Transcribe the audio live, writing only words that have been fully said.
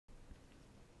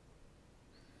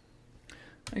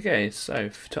Okay, so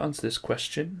to answer this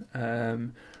question,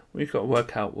 we've got to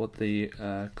work out what the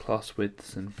class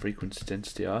widths and frequency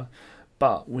density are,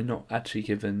 but we're not actually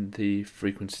given the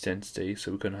frequency density,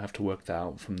 so we're going to have to work that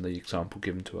out from the example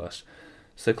given to us.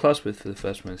 So the class width for the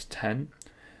first one is 10,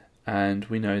 and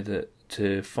we know that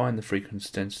to find the frequency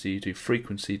density, you do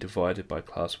frequency divided by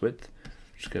class width,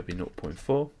 which is going to be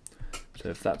 0.4. So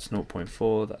if that's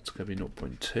 0.4, that's going to be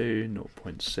 0.2,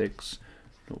 0.6,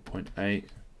 0.8,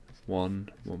 1,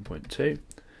 1.2.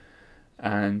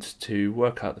 And to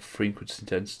work out the frequency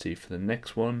density for the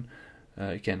next one,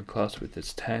 again, class width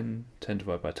is 10, 10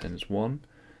 divided by 10 is 1,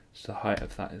 so the height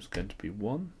of that is going to be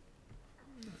 1.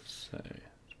 So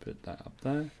let's put that up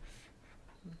there.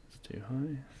 It's too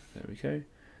high. There we go.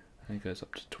 And it goes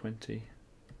up to 20,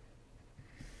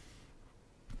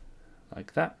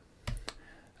 like that.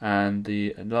 And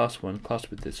the last one, class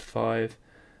width is 5,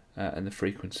 and the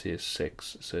frequency is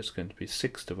 6, so it's going to be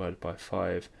 6 divided by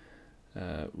 5,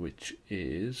 which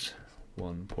is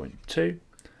 1.2.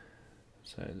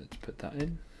 So let's put that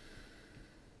in.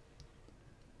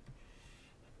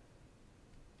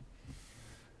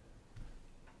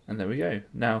 And there we go.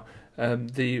 Now,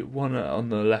 the one on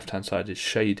the left-hand side is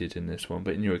shaded in this one,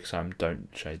 but in your exam, don't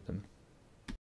shade them.